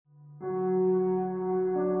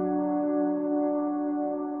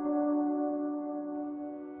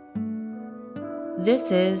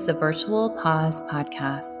This is the Virtual Pause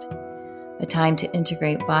Podcast, a time to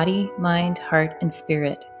integrate body, mind, heart, and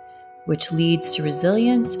spirit, which leads to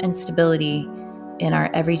resilience and stability in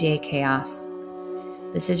our everyday chaos.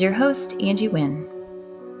 This is your host, Angie Wynn.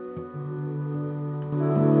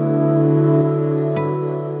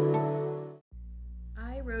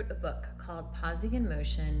 I wrote a book called Pausing in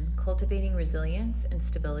Motion, Cultivating Resilience and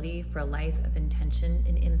Stability for a Life of Intention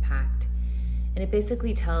and Impact. And it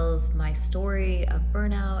basically tells my story of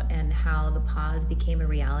burnout and how the pause became a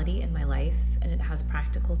reality in my life. And it has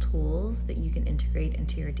practical tools that you can integrate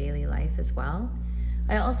into your daily life as well.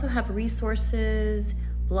 I also have resources,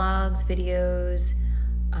 blogs, videos,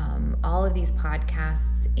 all of these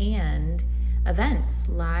podcasts and events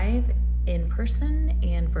live, in person,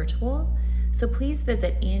 and virtual. So please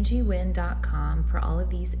visit angiewynn.com for all of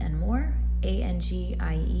these and more,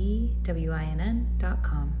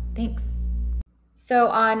 ANGIEWINN.com. Thanks. So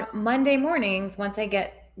on Monday mornings, once I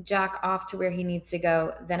get Jack off to where he needs to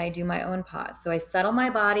go, then I do my own pause. So I settle my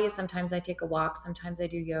body. Sometimes I take a walk. Sometimes I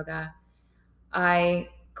do yoga. I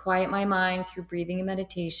quiet my mind through breathing and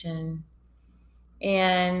meditation.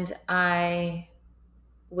 And I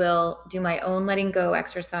will do my own letting go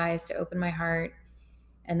exercise to open my heart.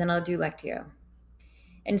 And then I'll do Lectio.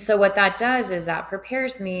 And so what that does is that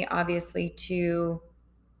prepares me, obviously, to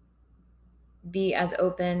be as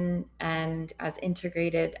open and as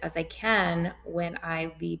integrated as I can when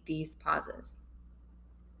I lead these pauses.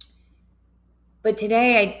 But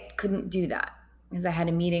today I couldn't do that because I had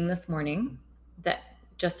a meeting this morning that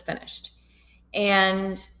just finished.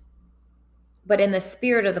 But in the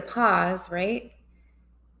spirit of the pause, right?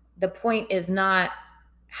 The point is not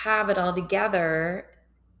have it all together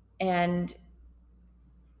and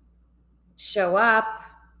show up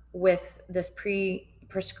with this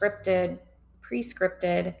prescripted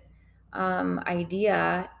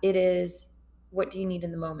idea. It is, what do you need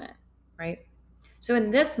in the moment, right? So in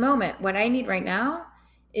this moment, what I need right now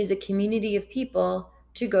is a community of people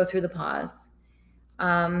to go through the pause.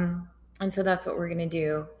 And so that's what we're going to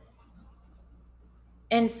do.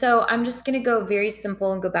 And so I'm just going to go very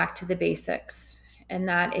simple and go back to the basics. And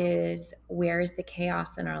that is, where is the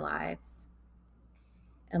chaos in our lives?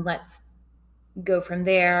 And let's go from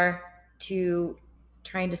there to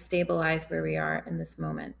trying to stabilize where we are in this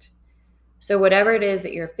moment. So whatever it is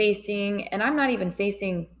that you're facing, and I'm not even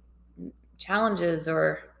facing challenges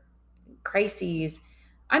or crises,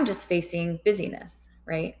 I'm just facing busyness,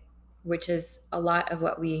 right? Which is a lot of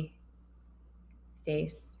what we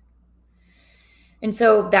face. And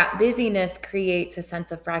so that busyness creates a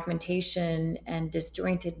sense of fragmentation and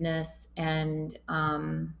disjointedness and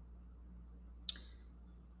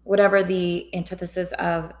whatever the antithesis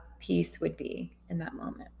of peace would be in that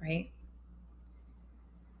moment, right?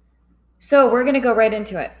 So we're going to go right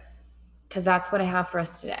into it because that's what I have for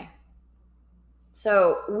us today.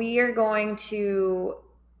 So we are going to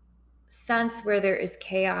sense where there is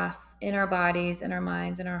chaos in our bodies, in our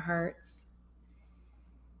minds, in our hearts.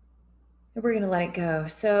 And we're going to let it go.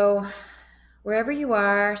 So wherever you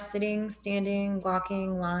are, sitting, standing,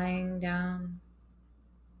 walking, lying down,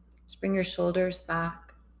 just bring your shoulders back.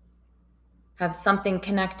 Have something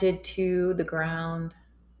connected to the ground.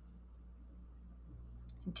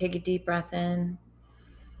 And take a deep breath in.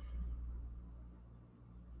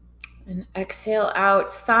 And exhale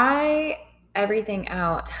out. Sigh everything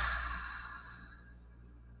out.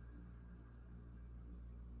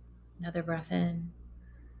 Another breath in.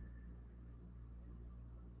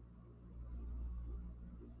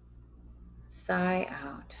 Sigh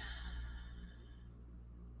out.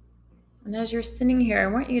 And as you're sitting here,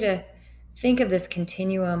 I want you to think of this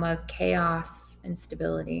continuum of chaos and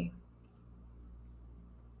stability.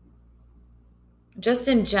 Just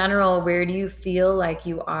in general, where do you feel like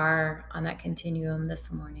you are on that continuum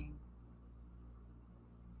this morning?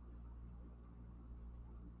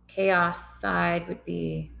 Chaos side would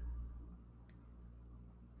be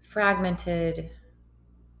fragmented,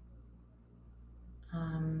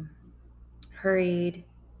 hurried,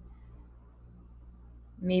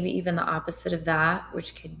 maybe even the opposite of that,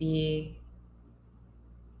 which could be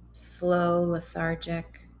slow,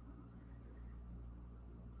 lethargic.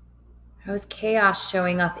 How is chaos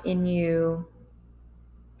showing up in you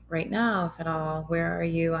right now, if at all? Where are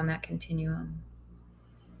you on that continuum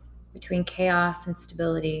between chaos and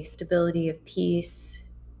stability? Stability of peace,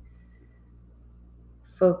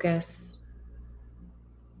 focus,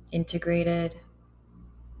 integrated,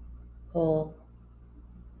 whole.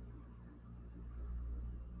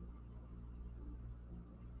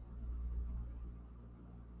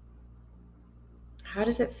 How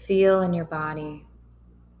does it feel in your body?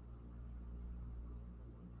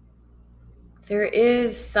 there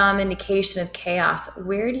is some indication of chaos,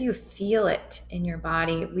 where do you feel it in your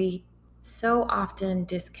body? We so often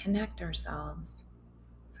disconnect ourselves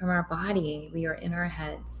from our body. We are in our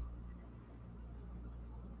heads.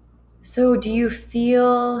 So do you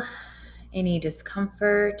feel any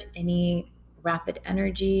discomfort, any rapid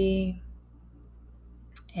energy,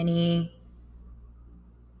 any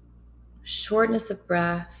shortness of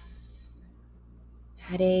breath,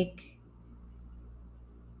 headache,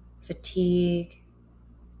 fatigue?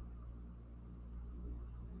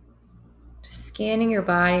 Just scanning your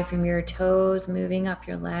body from your toes, moving up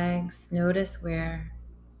your legs. Notice where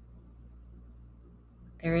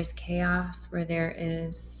there is chaos, where there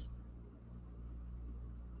is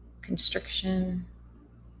constriction.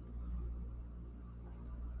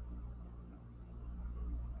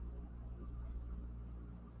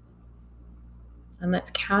 And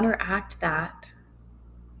let's counteract that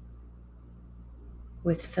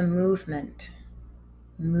with some movement,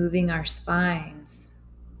 moving our spines,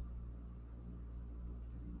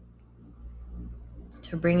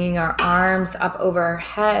 to bringing our arms up over our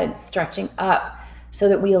heads, stretching up so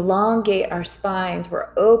that we elongate our spines. We're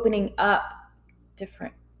opening up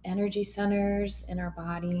different energy centers in our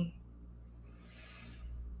body.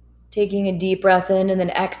 Taking a deep breath in and then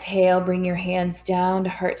exhale, bring your hands down to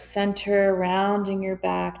heart center, rounding your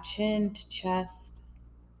back, chin to chest.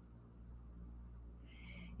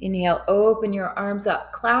 Inhale, open your arms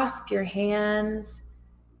up, clasp your hands,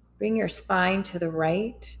 bring your spine to the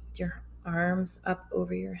right with your arms up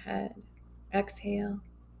over your head. Exhale,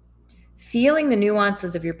 feeling the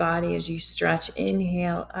nuances of your body as you stretch.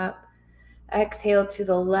 Inhale up, exhale to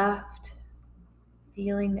the left,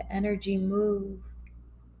 feeling the energy move.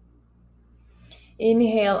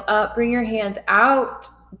 Inhale up, bring your hands out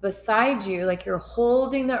beside you like you're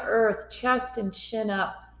holding the earth, chest and chin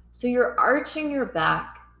up. So you're arching your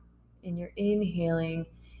back and you're inhaling,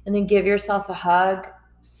 and then give yourself a hug.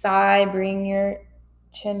 Sigh, bring your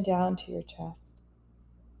chin down to your chest.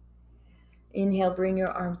 Inhale, bring your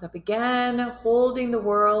arms up again, holding the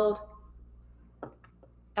world.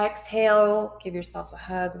 Exhale, give yourself a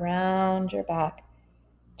hug, round your back,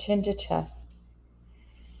 chin to chest.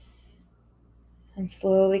 And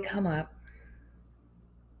slowly come up.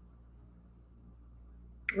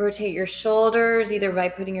 Rotate your shoulders, either by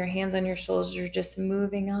putting your hands on your shoulders or just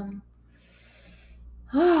moving them.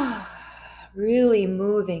 Really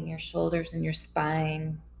moving your shoulders and your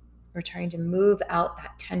spine. We're trying to move out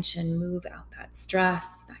that tension, move out that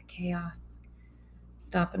stress, that chaos.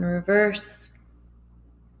 Stop and reverse.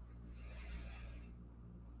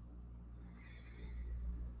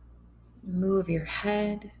 Move your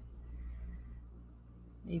head.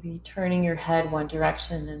 Maybe turning your head one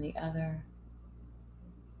direction and the other.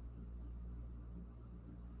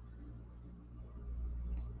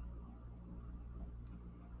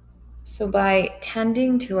 So by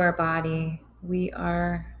tending to our body, we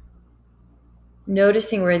are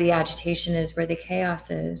noticing where the agitation is, where the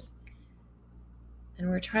chaos is. And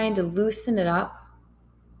we're trying to loosen it up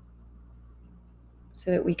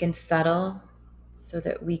so that we can settle, so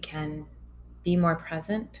that we can be more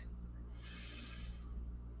present.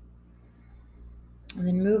 And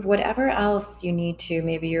then move whatever else you need to,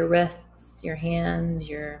 maybe your wrists, your hands,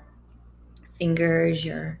 your fingers,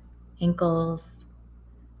 your ankles.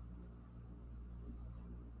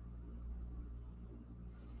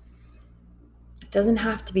 It doesn't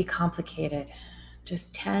have to be complicated.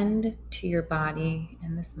 Just tend to your body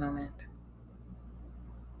in this moment.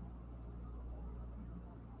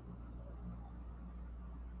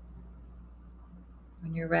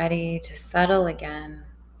 When you're ready to settle again,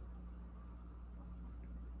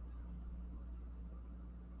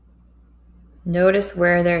 notice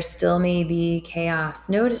where there still may be chaos.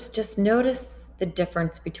 Just notice the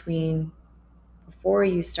difference between before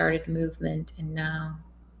you started movement and now.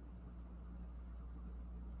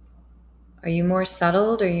 Are you more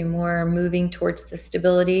settled? Are you more moving towards the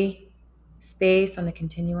stability space on the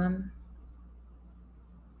continuum?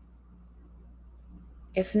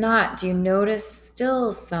 If not, do you notice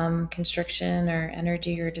still some constriction or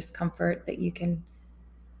energy or discomfort that you can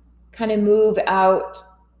kind of move out,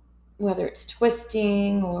 whether it's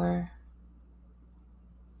twisting or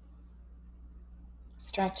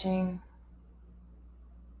stretching?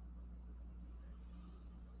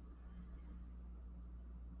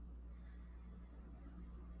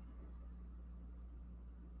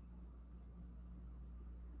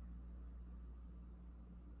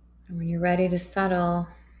 And when you're ready to settle,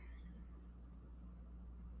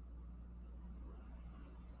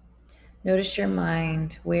 notice your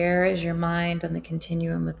mind. Where is your mind on the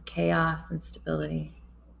continuum of chaos and stability?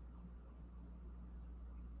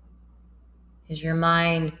 Is your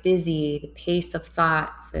mind busy? The pace of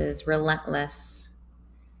thoughts is relentless.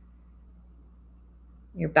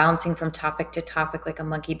 You're bouncing from topic to topic like a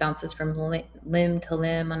monkey bounces from limb to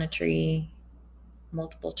limb on a tree,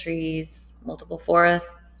 multiple trees, multiple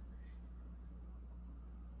forests.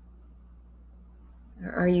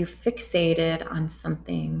 Or are you fixated on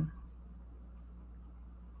something?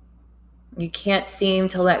 You can't seem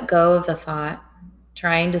to let go of the thought,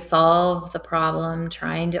 trying to solve the problem,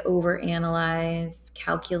 trying to overanalyze,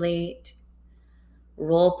 calculate,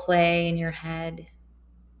 role play in your head.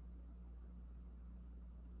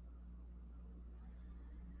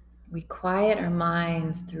 We quiet our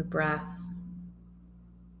minds through breath.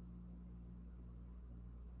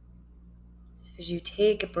 So as you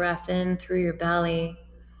take a breath in through your belly,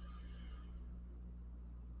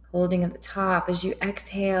 holding at the top, as you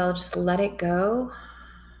exhale, just let it go,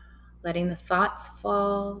 letting the thoughts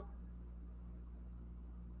fall,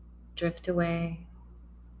 drift away.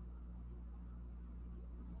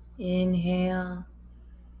 Inhale.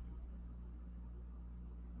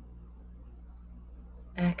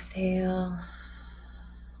 Exhale.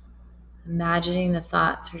 Imagining the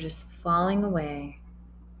thoughts are just falling away.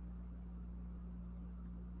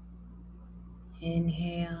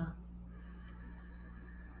 Inhale.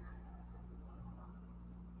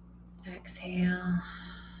 Exhale.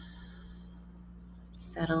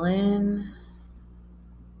 Settle in.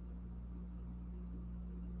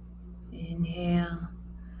 Inhale.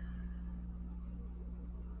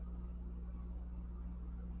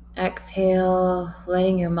 Exhale,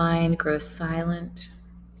 letting your mind grow silent.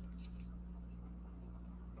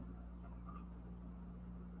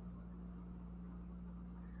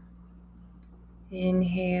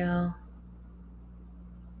 Inhale.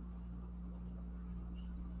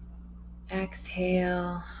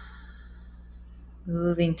 Exhale.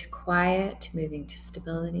 Moving to quiet, moving to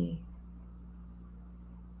stability.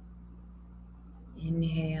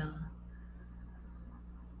 Inhale.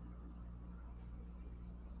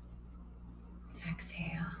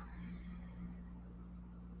 Exhale.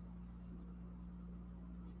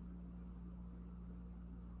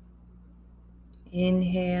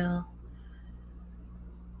 Inhale.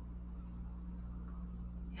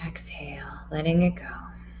 Exhale, letting it go.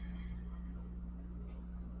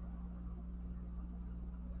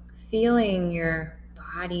 Feeling your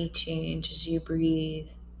body change as you breathe.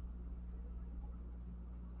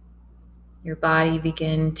 Your body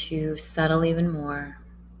begin to settle even more.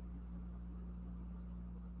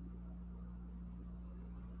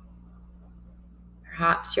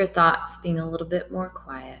 Perhaps your thoughts being a little bit more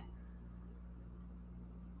quiet.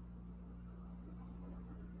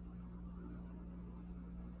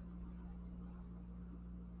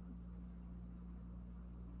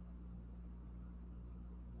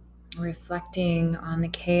 Reflecting on the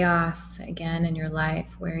chaos again in your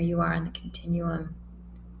life, where you are in the continuum.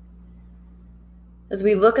 As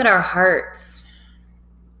we look at our hearts,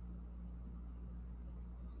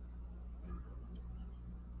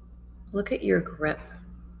 look at your grip.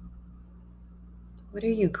 What are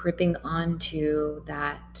you gripping onto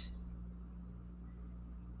that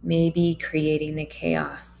may be creating the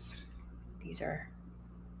chaos? These are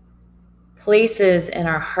places in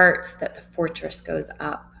our hearts that the fortress goes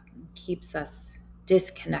up and keeps us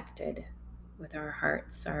disconnected with our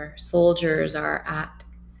hearts. Our soldiers are at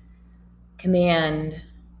command.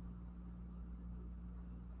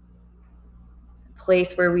 A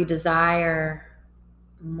place where we desire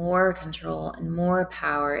more control and more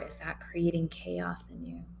power. Is that creating chaos in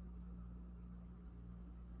you?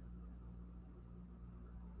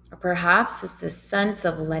 Or perhaps it's this sense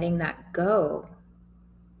of letting that go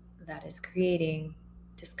that is creating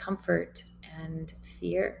discomfort and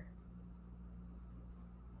fear.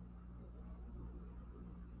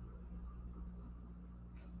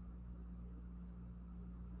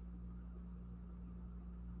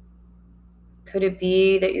 Could it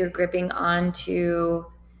be that you're gripping onto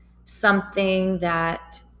something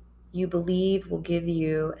that you believe will give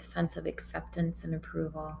you a sense of acceptance and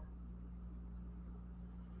approval?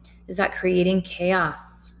 Is that creating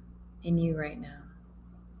chaos in you right now?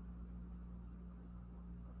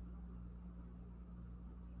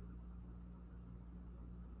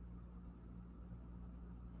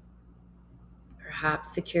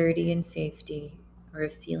 Perhaps security and safety, or a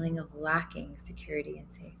feeling of lacking security and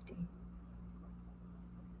safety.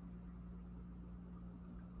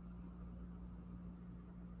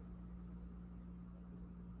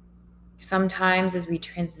 Sometimes as we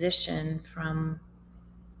transition from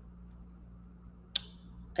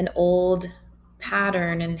an old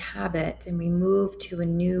pattern and habit and we move to a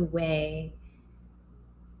new way,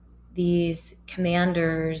 these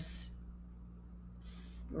commanders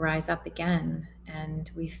rise up again and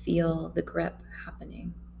we feel the grip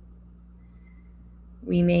happening.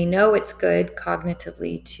 We may know it's good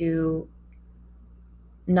cognitively to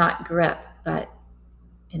not grip, but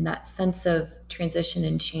in that sense of transition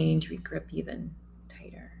and change, we grip even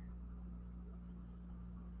tighter.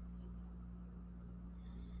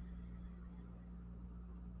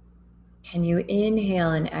 Can you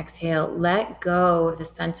inhale and exhale? Let go of the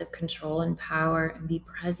sense of control and power and be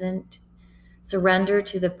present. Surrender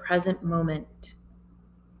to the present moment,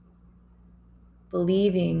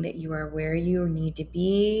 believing that you are where you need to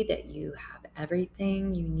be, that you have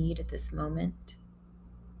everything you need at this moment.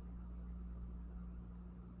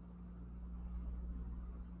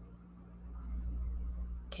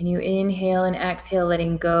 Can you inhale and exhale,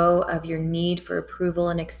 letting go of your need for approval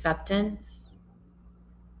and acceptance?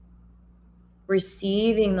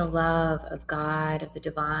 Receiving the love of God, of the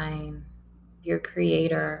divine, your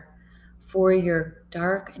creator, for your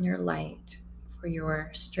dark and your light, for your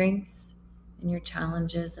strengths and your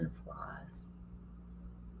challenges and flaws.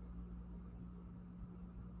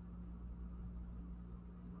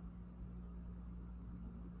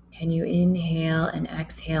 Can you inhale and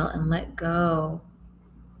exhale and let go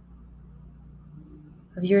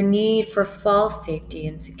of your need for false safety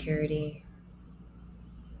and security,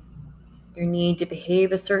 your need to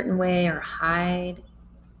behave a certain way or hide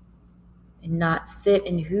and not sit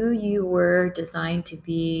in who you were designed to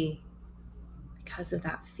be because of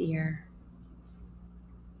that fear?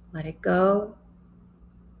 Let it go,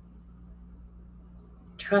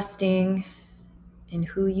 trusting in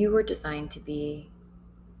who you were designed to be,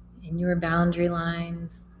 in your boundary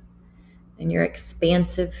lines, in your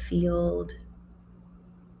expansive field.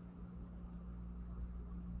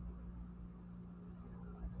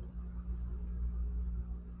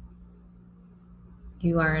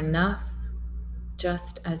 You are enough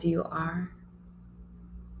just as you are.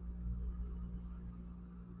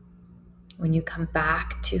 When you come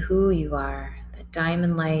back to who you are, that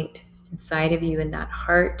diamond light inside of you and that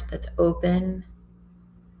heart that's open,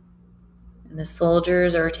 and the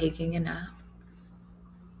soldiers are taking a nap.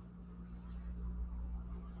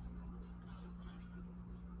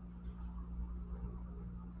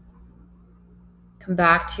 Come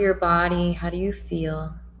back to your body. How do you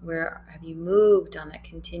feel? Where have you moved on that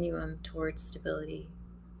continuum towards stability?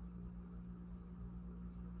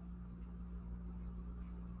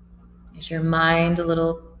 Is your mind a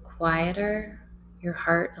little quieter? Your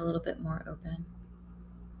heart a little bit more open?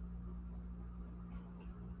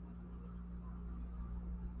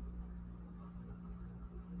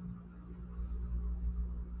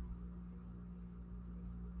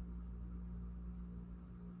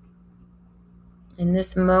 In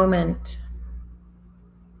this moment,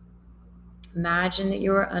 imagine that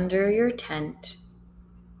you are under your tent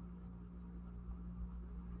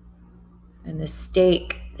and the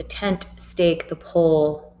tent stake, the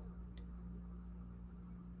pole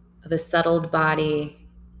of a settled body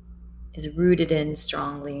is rooted in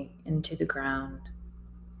strongly into the ground.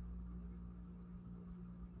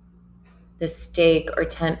 The stake or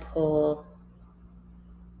tent pole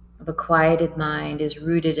of a quieted mind is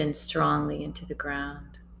rooted in strongly into the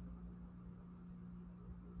ground.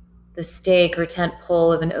 The stake or tent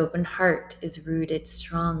pole of an open heart is rooted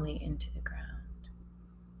strongly into the ground.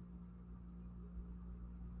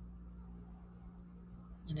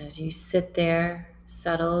 And as you sit there,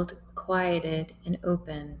 settled, quieted, and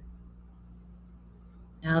open,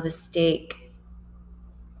 now the stake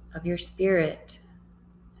of your spirit,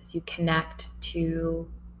 as you connect to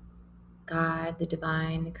God, the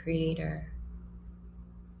divine, the creator,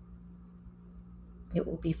 it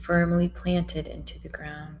will be firmly planted into the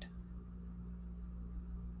ground.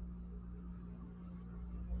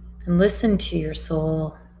 And listen to your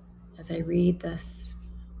soul as I read this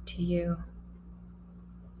to you.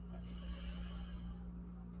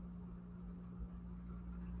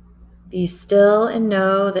 Be still and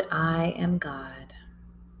know that I am God.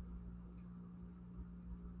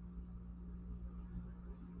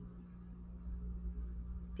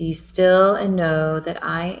 Be still and know that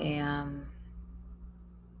I am.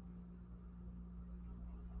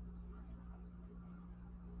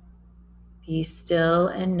 Be still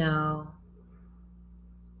and know.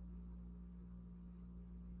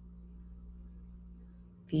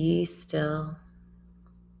 Be still.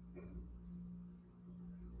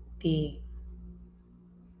 Be.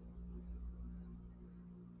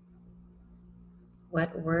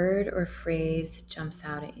 What word or phrase jumps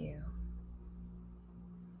out at you?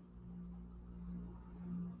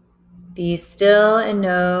 Be still and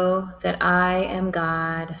know that I am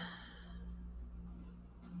God.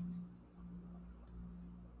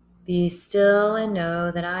 Be still and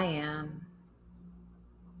know that I am.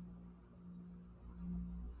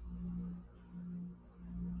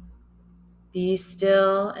 Be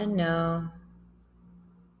still and know.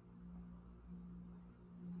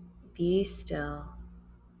 Be still.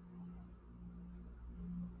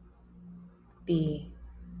 Be.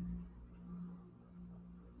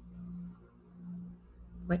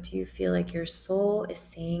 What do you feel like your soul is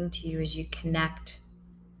saying to you as you connect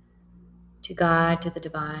to God, to the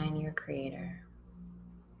divine, your creator?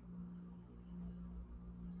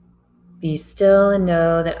 Be still and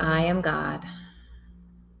know that I am God.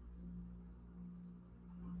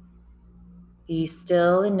 Be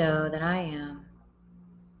still and know that I am.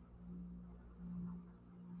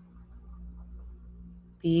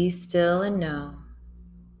 Be still and know.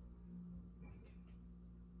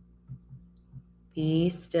 Be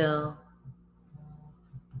still.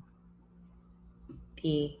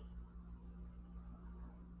 Be.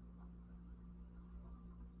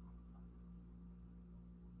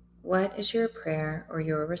 What is your prayer or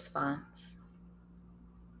your response?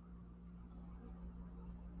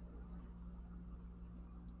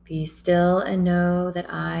 Be still and know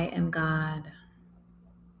that I am God.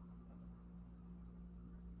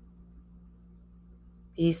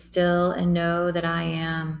 Be still and know that I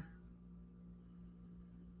am.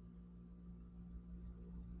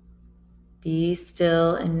 Be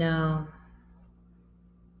still and know.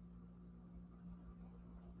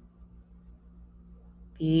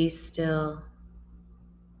 Be still.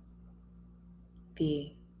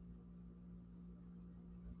 Be.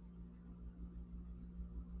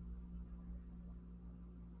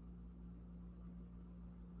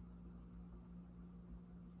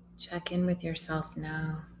 Check in with yourself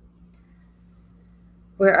now.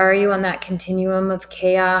 Where are you on that continuum of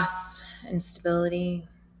chaos and stability?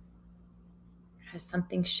 Has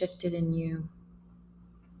something shifted in you?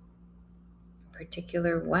 A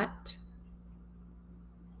particular what?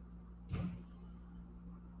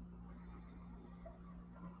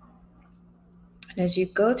 And as we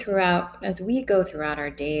go throughout our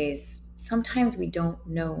days, sometimes we don't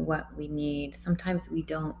know what we need. Sometimes we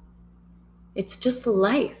don't. It's just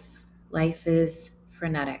life. Life is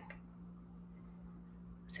frenetic.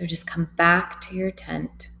 So just come back to your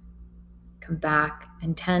tent. Come back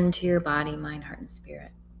and tend to your body, mind, heart, and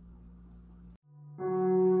spirit.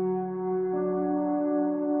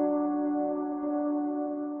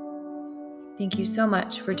 Thank you so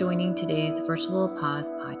much for joining today's Virtual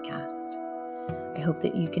Pause podcast. I hope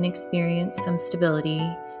that you can experience some stability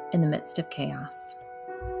in the midst of chaos.